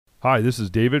Hi, this is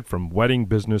David from Wedding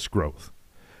Business Growth.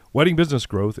 Wedding Business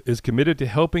Growth is committed to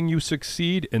helping you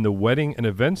succeed in the wedding and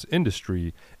events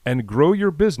industry and grow your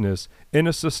business in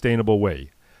a sustainable way.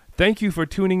 Thank you for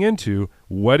tuning into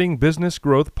Wedding Business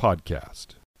Growth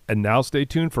Podcast. And now stay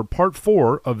tuned for part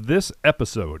 4 of this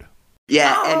episode.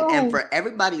 Yeah, and for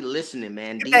everybody listening,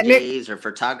 man, DJs or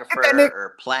photographer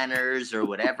or planners or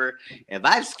whatever, if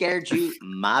I've scared you,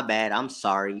 my bad. I'm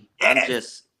sorry.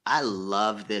 I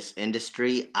love this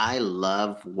industry. I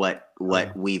love what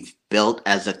we've built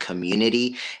as a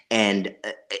community. And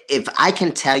if I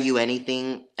can tell you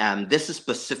anything, this is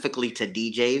specifically to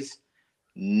DJs.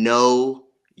 Know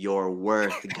your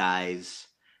worth, guys.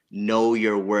 Know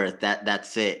your worth.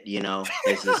 That's it. You know,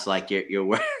 it's just like your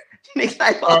worth.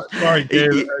 Sorry,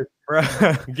 Gabe.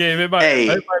 Gabe, it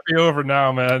might be over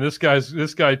now, man. This guy is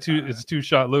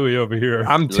two-shot Louie over here.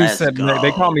 I'm two-set Nick.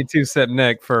 They call me two-set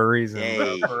Nick for a reason.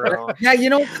 Yeah, you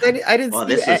know, I didn't. Well,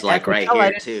 this is like right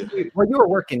here too. Well, you were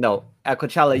working though at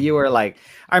Coachella. You were like,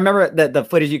 I remember the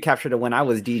footage you captured when I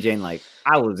was DJing. Like,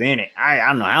 I was in it. I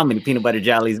don't know how many peanut butter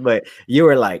jellies, but you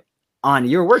were like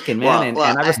you're working, man.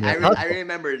 I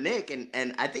remember Nick, and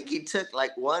I think he took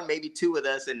like one, maybe two with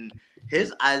us, and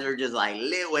his eyes were just like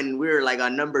lit when we were like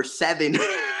on number 7.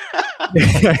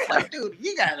 Like, dude,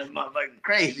 you guys are motherfucking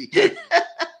crazy.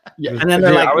 Yeah, and then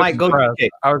they're like, Mike, go.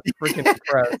 I was freaking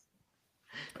impressed.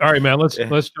 All right, man. Let's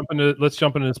jump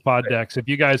into this pod decks. If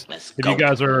you guys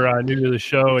are new to the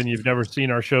show and you've never seen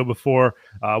our show before,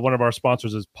 one of our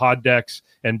sponsors is Pod Decks.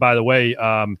 And by the way,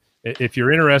 if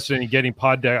you're interested in getting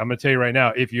Pod Deck, I'm going to tell you right now,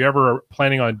 if you're ever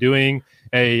planning on doing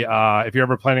a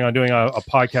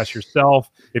podcast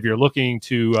yourself, if you're looking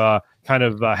to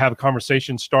have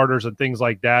conversation starters and things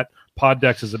like that,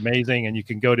 Poddex is amazing. And you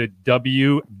can go to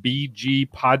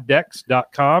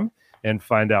wbgpoddex.com and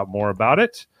find out more about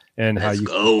it and how you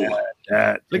can add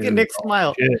that. Look at Nick's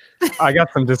smile. I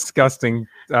got some disgusting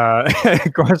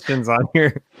questions on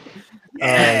here.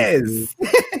 Yes.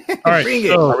 All right.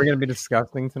 So are we going to be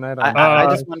disgusting tonight? I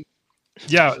just want.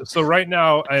 Yeah. So right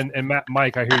now, and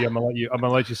Mike, I hear you. I'm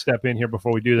gonna let you step in here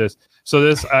before we do this. So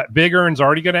this Big Earn's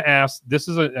already going to ask. This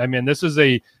is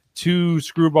a 2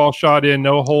 screwball shot in,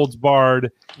 no holds barred.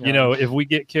 Yeah. You know, if we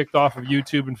get kicked off of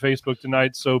YouTube and Facebook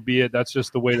tonight, so be it. That's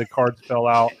just the way the cards fell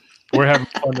out. We're having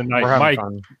fun tonight. Mike,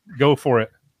 go for it.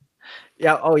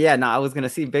 Yeah. Oh, yeah. No, I was going to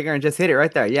see Big Earn just hit it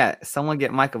right there. Yeah. Someone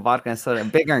get Mike a vodka and soda.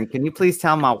 Big Earn, can you please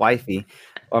tell my wifey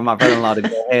or my brother-in-law to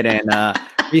go ahead and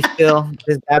refill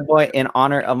this bad boy in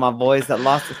honor of my boys that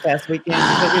lost this past weekend?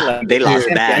 They lost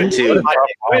bad, too.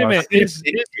 Wait a minute.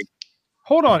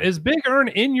 Hold on. Is Big Earn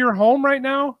in your home right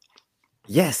now?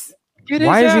 Yes.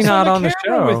 Why is he not on the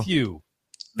show with you?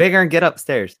 Big Earn, get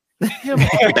upstairs.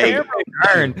 Big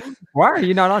Earn, why are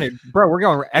you not on it, bro? We're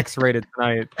going X-rated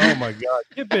tonight. Oh my god,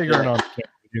 get Big Earn on the camera.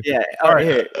 Yeah, all right.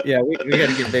 Here. Yeah, we got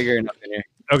to get Big Earn up in here.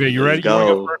 Okay, you ready? Go. You want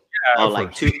to go first?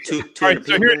 Like two. All right,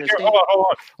 so here,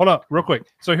 hold on, real quick.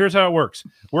 So here's how it works.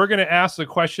 We're going to ask the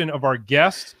question of our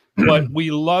guest, but we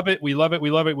love it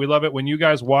when you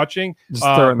guys watching just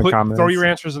throw it in the comments. Throw your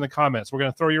answers in the comments. We're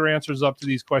going to throw your answers up to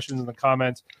these questions in the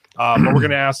comments, but we're going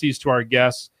to ask these to our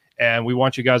guests. And we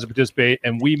want you guys to participate,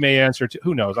 and we may answer to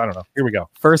who knows. I don't know. Here we go.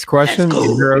 First question.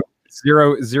 Zero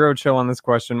chill on this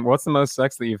question. What's the most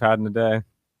sex that you've had in a day?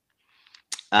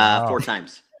 4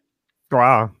 times.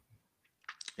 Wow.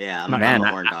 Yeah, I'm a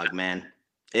horn dog, man.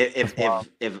 If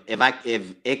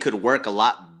it could work a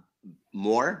lot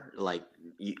more, like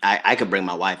I could bring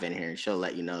my wife in here and she'll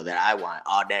let you know that I want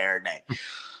all day every day.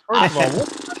 First of all,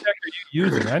 what deck are you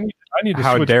using? I need to.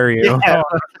 How switch. dare you? I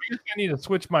need to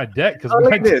switch my deck because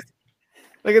look at this.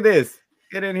 Look at this.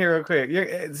 Get in here real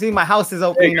quick. See, my house is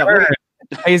opening up.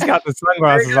 He's got the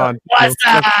sunglasses on. What's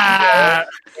up?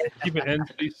 Keep it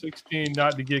NC16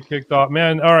 not to get kicked off.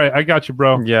 Man, all right, I got you,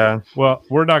 bro. Yeah. Well,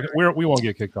 we won't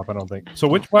get kicked off, I don't think. So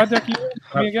which pod deck you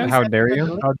again? How dare you? How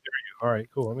dare you? All right,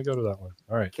 cool. Let me go to that one.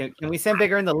 All right. Can we send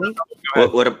Bigger in the link?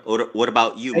 What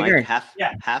about you, Bigger. Mike?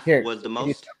 Half Here. was the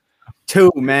most?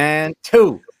 2, man.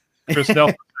 2. Chris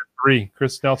Nelson said 3.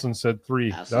 Chris Nelson said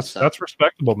 3. That's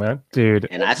respectable, man. Dude.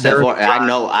 And I said 4. I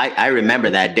know. I remember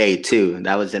that day too.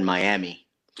 That was in Miami.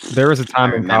 There was a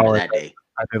time in college that day.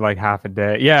 I did like half a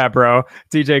day. Yeah, bro.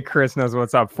 DJ Chris knows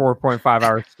what's up. 4.5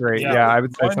 hours straight. Yeah, I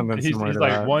would say something similar he's to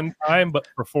like that. one time, but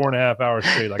for 4.5 hours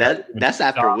straight. Like that's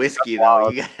after whiskey, though.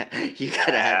 You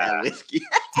gotta have that whiskey.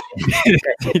 Chris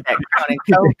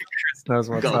knows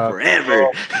what's Go up. forever.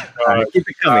 Keep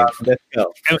it coming. Let's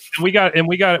go. And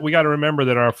we got to remember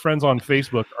that our friends on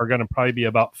Facebook are going to probably be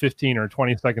about 15 or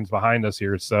 20 seconds behind us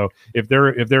here. So if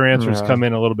their answers come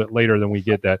in a little bit later, then we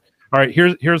get that. All right,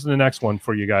 here's the next one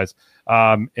for you guys.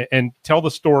 And tell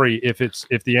the story if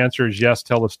the answer is yes.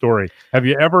 Tell the story. Have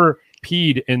you ever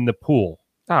peed in the pool?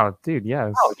 Oh, dude,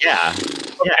 yes. Oh yeah.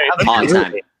 Okay, All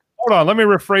time. hold on. Let me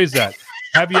rephrase that.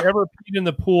 Have you ever peed in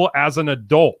the pool as an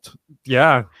adult?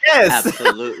 Yeah. Yes.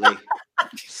 Absolutely.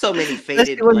 So many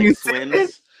faded when you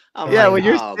swims. I'm Yeah, like, when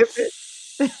you're oh,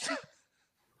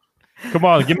 Come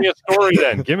on, give me a story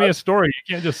then. Give me a story.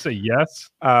 You can't just say yes.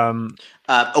 well,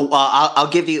 I'll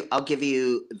give you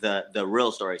the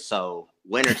real story. So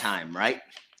wintertime, right?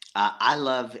 I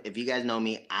love, if you guys know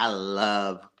me, I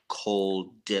love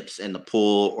cold dips in the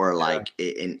pool or like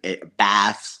in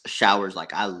baths, showers.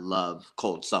 Like I love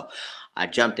cold. So I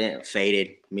jumped in,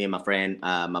 faded. Me and my friend,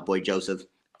 my boy Joseph.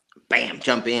 Bam,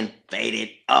 jump in, faded.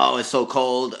 Oh, it's so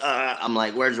cold. I'm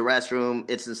like, where's the restroom?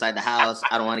 It's inside the house.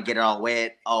 I don't want to get it all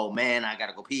wet. Oh man, I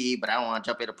gotta go pee, but I don't want to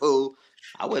jump in the pool.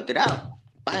 I whipped it out.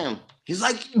 Bam. He's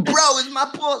like, bro, it's my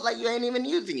pool. It's like you ain't even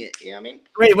using it. You know what I mean?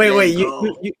 Wait.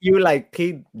 You like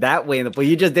peed that way in the pool.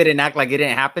 You just didn't act like it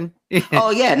didn't happen.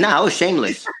 Oh yeah, no, I was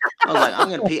shameless. I was like, I'm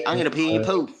gonna pee in your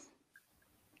pool.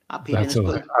 I peed in That's this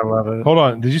pool. I love it. Hold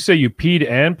on. Did you say you peed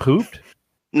and pooped?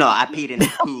 No, I peed in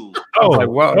the pool. Oh, like,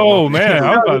 whoa. Oh man.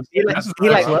 I was about to say, He like- this is he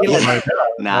like- next he level like- right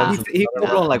now. Nah. He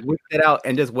full on like whipped it out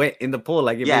and just went in the pool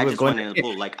like if Yeah, he I was just going went in the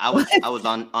pool. Like I was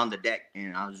on the deck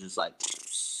and I was just like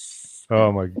Oh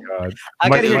my god. I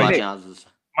Mike, gotta hear watching, Nick. I was just,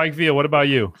 Mike Villa, what about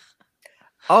you?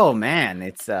 Oh man,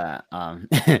 it's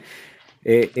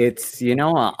it's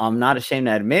I'm not ashamed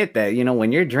to admit that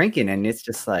when you're drinking and it's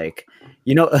just like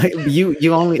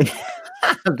you only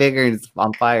Bigger is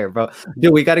on fire, bro.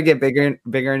 Dude, we got to get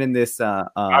bigger in this. Yeah,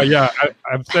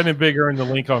 I'm sending Bigger in the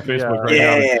link on Facebook right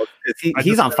now. Yeah,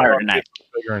 he's on fire tonight.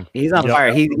 He's on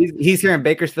fire. He's here in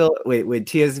Bakersfield with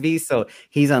TSV, so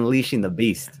he's unleashing the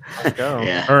beast. Let's go.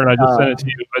 yeah. Ern, I just sent it to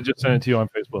you. I just sent it to you on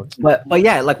Facebook. But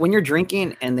yeah, like when you're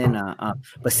drinking and then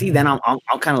but see, then I'm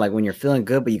kind of like when you're feeling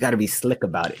good, but you got to be slick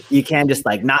about it. You can't just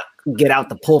like not get out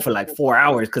the pool for like 4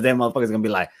 hours because then motherfuckers gonna be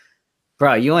like,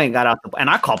 bro, you ain't got out the pool.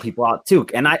 And I call people out too.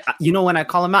 And I when I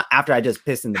call them out after I just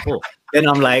pissed in the pool, then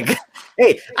I'm like,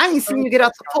 hey, I ain't seen you get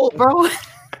out the pool, bro.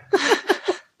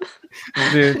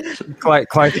 Dude, Clyde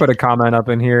put a comment up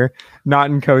in here. Not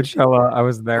in Coachella. I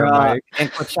was there, Mike. In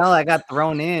Coachella, I got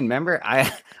thrown in. Remember,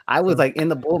 I was like in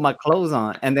the pool with my clothes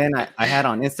on, and then I had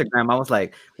on Instagram. I was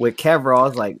like with Kevro. I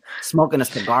was like smoking a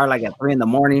cigar like at 3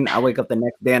 a.m. I wake up the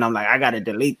next day and I'm like, I gotta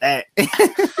delete that.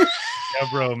 Yeah,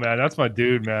 bro, man, that's my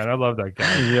dude, man. I love that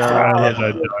guy. Yeah. I love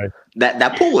that guy.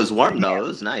 That pool was warm though. It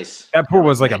was nice. That pool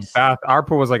was like Nice. a bath. Our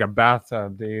pool was like a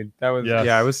bathtub, dude. That was Yes.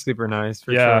 yeah, it was super nice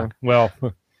for Yeah, sure. well,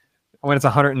 When it's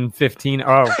 115.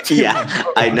 Oh, Yeah,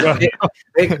 I know.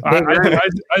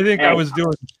 I think I was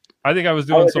doing. I think I was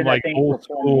doing some like old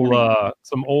school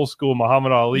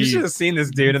Muhammad Ali. you should have seen this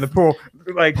dude in the pool,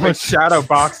 like shadow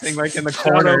boxing, like in the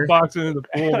shadow corner. boxing in the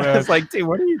pool, man. It's like, dude,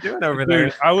 what are you doing over there?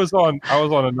 Dude, I was on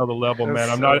another level, That's man.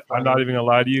 I'm so not even gonna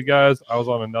lie to you guys. I was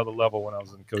on another level when I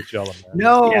was in Coachella, man.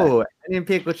 No, I didn't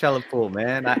pee at Coachella pool,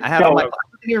 man. I had all my clothes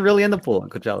really in the pool in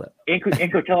Coachella. In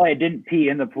Coachella, I didn't pee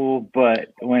in the pool,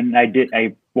 but when I did,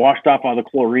 I washed off all the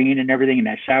chlorine and everything in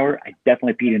that shower. I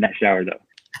definitely peed in that shower, though.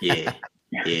 Yeah,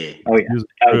 yeah. Oh yeah, that was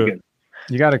good.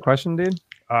 You got a question, dude?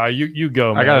 You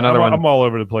go, man. I got another one. I'm all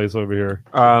over the place over here.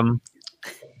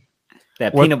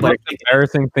 That What's peanut butter. the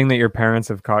embarrassing thing that your parents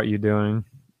have caught you doing?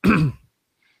 I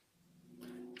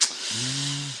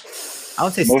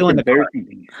would say Most still in the car, embarrassing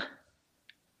thing.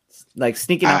 like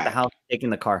sneaking out the house, taking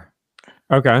the car.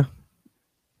 Okay.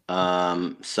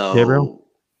 So Gabriel?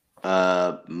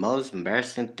 most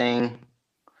embarrassing thing.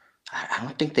 I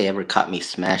don't think they ever caught me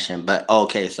smashing, but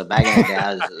okay. So back in the day,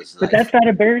 I was But like, that's not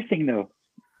embarrassing though.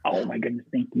 Oh my goodness,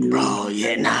 thank you. bro,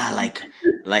 yeah, nah,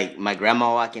 like my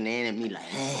grandma walking in and me like,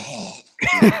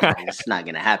 it's not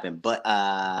gonna happen. But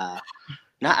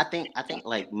no, I think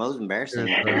like most embarrassing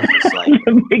is just like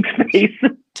Big face.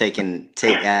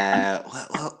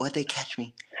 what they catch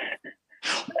me?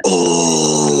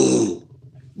 Oh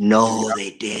no,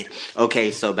 they did.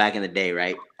 Okay, so back in the day,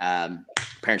 right?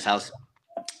 Parents' house.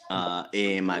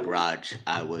 In my garage,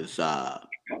 I was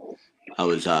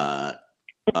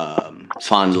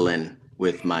fondling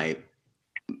with my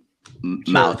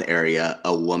mouth area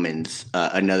a woman's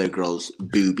another girl's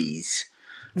boobies.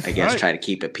 I guess Right. try to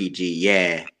keep it PG.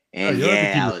 Yeah, And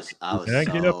I was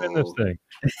get up in this thing.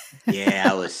 Yeah,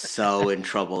 I was so in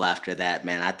trouble after that,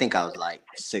 man. I think I was like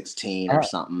 16 or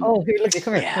something. Oh, here, look,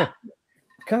 come here.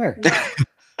 Come here.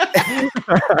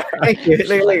 Thank you. Look,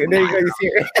 there you go. You see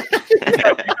it?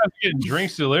 Getting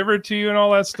drinks delivered to you and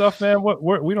all that stuff, man.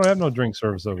 We don't have no drink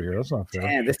service over here. That's not fair.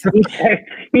 Man,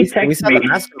 we saw the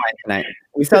mastermind tonight.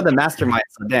 We saw the mastermind.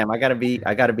 So damn, I gotta be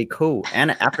cool.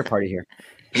 And an after party here.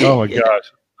 Oh my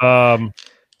gosh.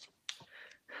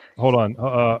 Hold on.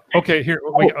 Okay, here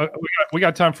we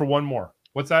got time for one more.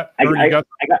 What's that? I got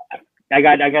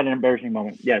an embarrassing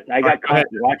moment. Yes, I got caught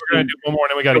watching. We're gonna do one more,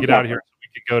 and then we got to get out of here.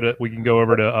 So we can go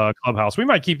over to Clubhouse. We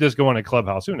might keep this going at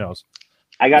Clubhouse. Who knows?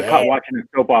 I got caught watching a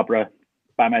soap opera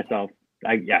by myself.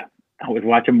 I was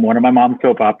watching one of my mom's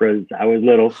soap operas. I was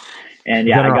little, and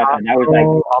I got done. I was like,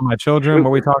 All My Children. What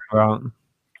are we talking about?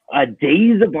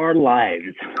 Days of Our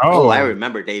Lives. Oh, I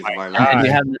remember Days of Our Lives.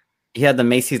 You had the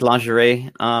Macy's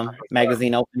lingerie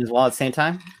magazine open as well at the same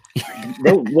time.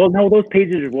 No, those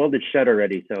pages are welded shut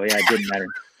already, so yeah, it didn't matter.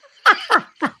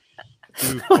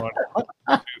 Too fun.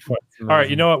 All right,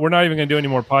 you know what? We're not even going to do any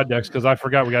more pod decks because I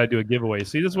forgot we got to do a giveaway.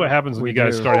 See, this is what happens when you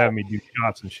guys start having me do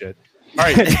shots and shit. All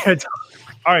right.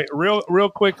 All right, real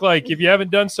quick, like if you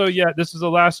haven't done so yet, this is the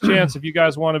last chance if you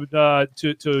guys want to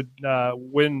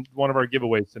win one of our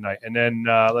giveaways tonight. And then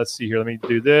let's see here. Let me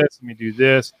do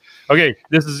this. Okay,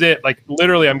 this is it. Like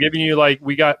literally, I'm giving you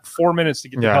we got 4 minutes to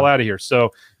get the hell out of here. So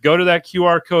go to that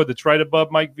QR code that's right above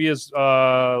Mike Villa's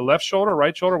left shoulder,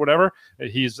 right shoulder, whatever.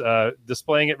 He's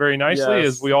displaying it very nicely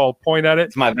as we all point at it.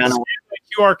 It's my banner.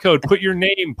 QR code. Put your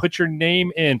name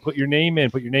in.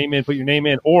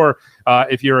 Or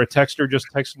if you're a texter, just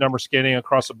text the number scanning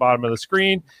across the bottom of the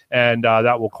screen, and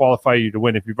that will qualify you to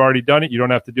win. If you've already done it, you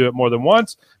don't have to do it more than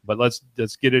once. But let's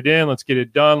get it in. Let's get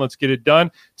it done.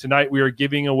 Tonight we are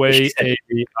giving away what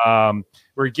are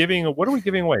we giving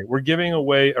away? We're giving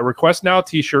away a Request Now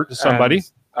T-shirt to somebody.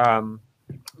 The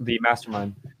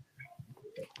mastermind.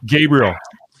 Gabriel,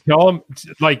 tell him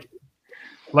like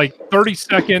 30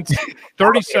 seconds.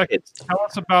 30 seconds. Tell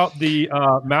us about the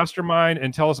mastermind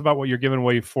and tell us about what you're giving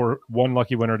away for one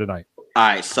lucky winner tonight. All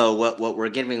right. So what we're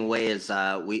giving away is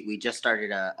we just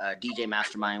started a DJ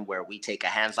mastermind where we take a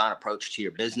hands-on approach to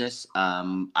your business.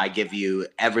 I give you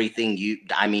everything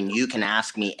you can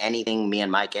ask me anything, me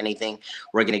and Mike, anything.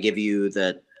 We're going to give you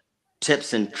the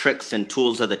tips and tricks and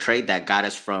tools of the trade that got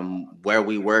us from where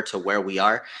we were to where we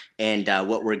are. And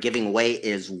what we're giving away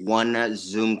is one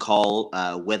Zoom call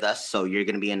with us. So you're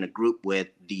going to be in a group with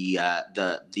the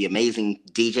amazing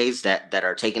DJs that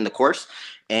are taking the course,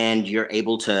 and you're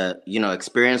able to,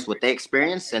 experience what they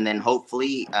experience. And then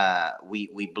hopefully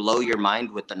we blow your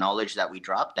mind with the knowledge that we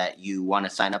drop, that you want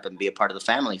to sign up and be a part of the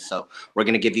family. So we're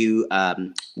going to give you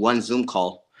one Zoom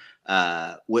call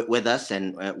with us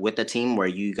and with the team where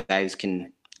you guys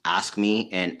can ask me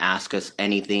and ask us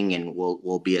anything, and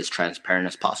we'll be as transparent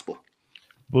as possible.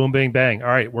 Boom, bang, bang. All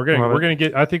right,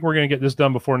 I think we're gonna get this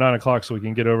done before 9 o'clock so we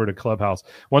can get over to Clubhouse.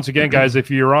 Once again, guys,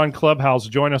 if you're on Clubhouse,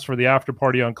 join us for the after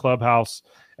party on Clubhouse,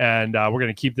 and we're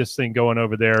gonna keep this thing going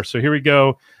over there. So here we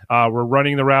go. We're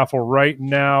running the raffle right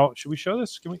now. Should we show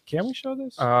this? Can we show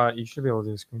this? You should be able to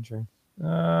do a screen share.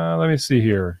 Let me see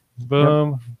here.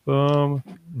 Boom, boom,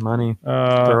 money.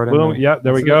 Boom. Yeah,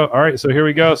 there we go. All right, so here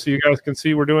we go. So you guys can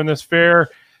see we're doing this fair.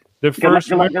 The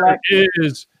first winner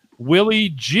is Willie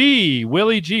G.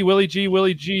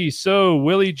 So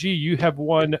Willie G, you have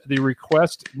won the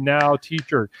Request Now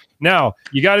T-shirt. Now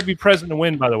you got to be present to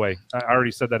win. By the way, I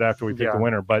already said that after we picked the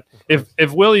winner. But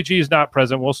if Willie G is not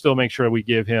present, we'll still make sure we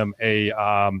give him a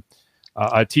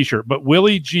T-shirt. But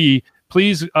Willie G,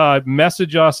 please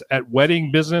message us at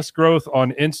Wedding Business Growth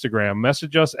on Instagram.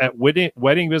 Message us at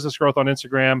Wedding Business Growth on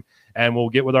Instagram, and we'll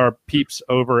get with our peeps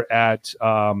over at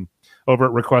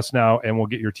Request Now, and we'll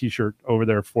get your T-shirt over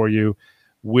there for you.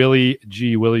 Willie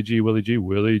G.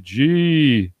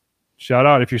 Shout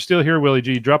out. If you're still here, Willie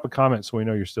G, drop a comment so we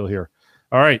know you're still here.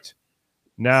 All right.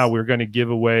 Now we're going to give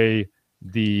away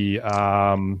the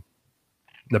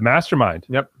mastermind.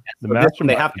 Yep. The mastermind.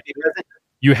 They have to be present.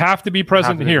 You have to be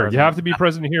present here. You have to be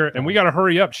present here, and we got to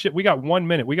hurry up. Shit, we got 1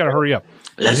 minute. We got to hurry up.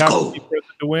 Let's go. To be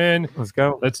present to win. Let's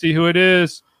go. Let's see who it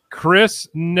is. Chris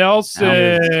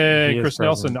Nelson. Chris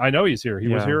Nelson. I know he's here. He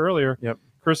was here earlier. Yep.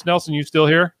 Chris Nelson, you still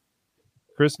here?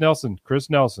 Chris Nelson.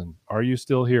 Are you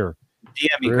still here?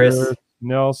 DM me, Chris.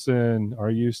 Nelson,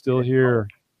 are you still here?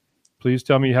 Please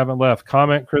tell me you haven't left.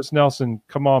 Comment, Chris Nelson.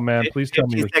 Come on, man. Please tell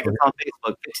me you're still here. On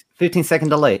Facebook. 15-second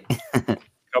delay.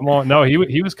 Come on. No,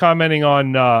 he was commenting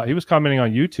on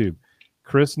YouTube.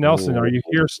 Chris Nelson, are you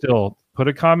here still? Put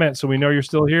a comment so we know you're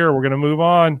still here. We're gonna move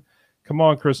on. Come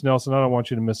on, Chris Nelson. I don't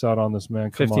want you to miss out on this,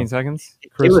 man. Come 15 on. seconds.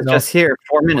 Chris He was Nelson. just here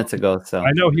 4 minutes ago. So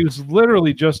I know he was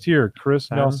literally just here. Chris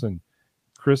 10. Nelson.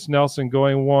 Chris Nelson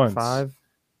going once. 5.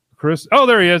 Chris. Oh,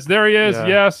 there he is. There he is. Yeah.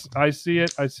 Yes, I see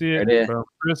it. I see it. There it is.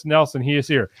 Chris Nelson. He is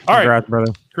here. All right, Congrats,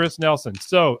 brother. Chris Nelson.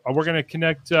 So we're going to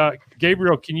connect.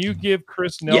 Gabriel, can you give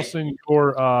Chris Nelson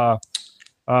your?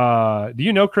 Do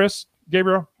you know Chris,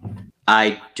 Gabriel?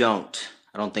 I don't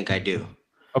think I do.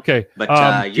 Okay,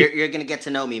 But you're gonna get to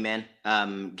know me, man.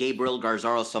 Gabriel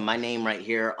Garzaro. So my name right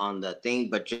here on the thing,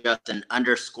 but just an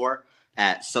underscore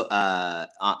at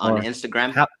on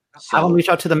Instagram. Have them reach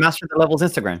out to the Master of the Levels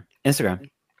Instagram.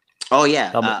 Oh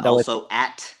yeah. That Also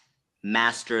at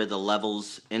Master the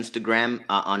Levels Instagram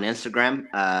on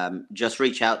Instagram. Just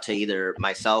reach out to either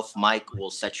myself, Mike.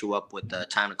 We'll set you up with the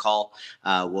time to call.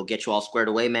 We'll get you all squared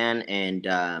away, man, and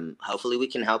hopefully we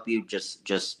can help you.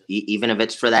 Just even if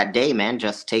it's for that day, man.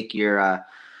 Just take your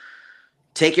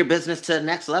business to the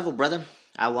next level, brother.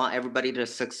 I want everybody to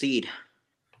succeed.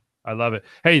 I love it.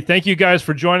 Hey, thank you guys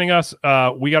for joining us.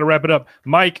 We got to wrap it up.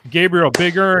 Mike, Gabriel,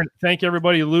 Big Earn, thank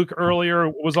everybody. Luke earlier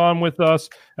was on with us.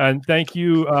 And thank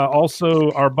you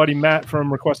also our buddy Matt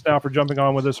from Request Now for jumping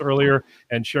on with us earlier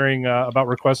and sharing about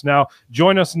Request Now.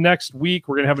 Join us next week.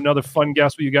 We're going to have another fun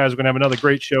guest with you guys. We're going to have another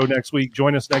great show next week.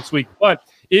 Join us next week. But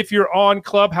if you're on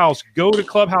Clubhouse, go to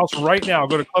Clubhouse right now.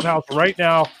 Go to Clubhouse right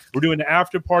now. We're doing an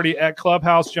after party at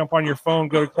Clubhouse. Jump on your phone.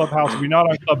 Go to Clubhouse. If you're not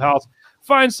on Clubhouse,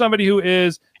 find somebody who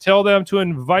is. Tell them to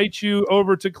invite you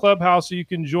over to Clubhouse so you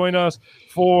can join us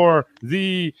for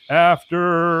the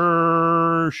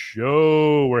after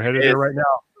show. We're headed there right now.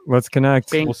 Let's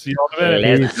connect. We'll see you all in a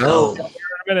minute. Let's go. See you in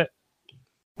a minute.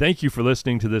 Thank you for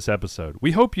listening to this episode.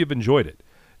 We hope you've enjoyed it.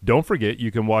 Don't forget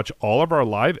you can watch all of our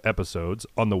live episodes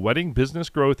on the Wedding Business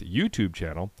Growth YouTube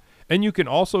channel, and you can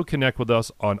also connect with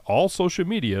us on all social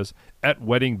medias at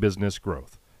Wedding Business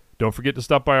Growth. Don't forget to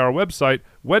stop by our website,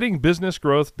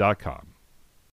 weddingbusinessgrowth.com.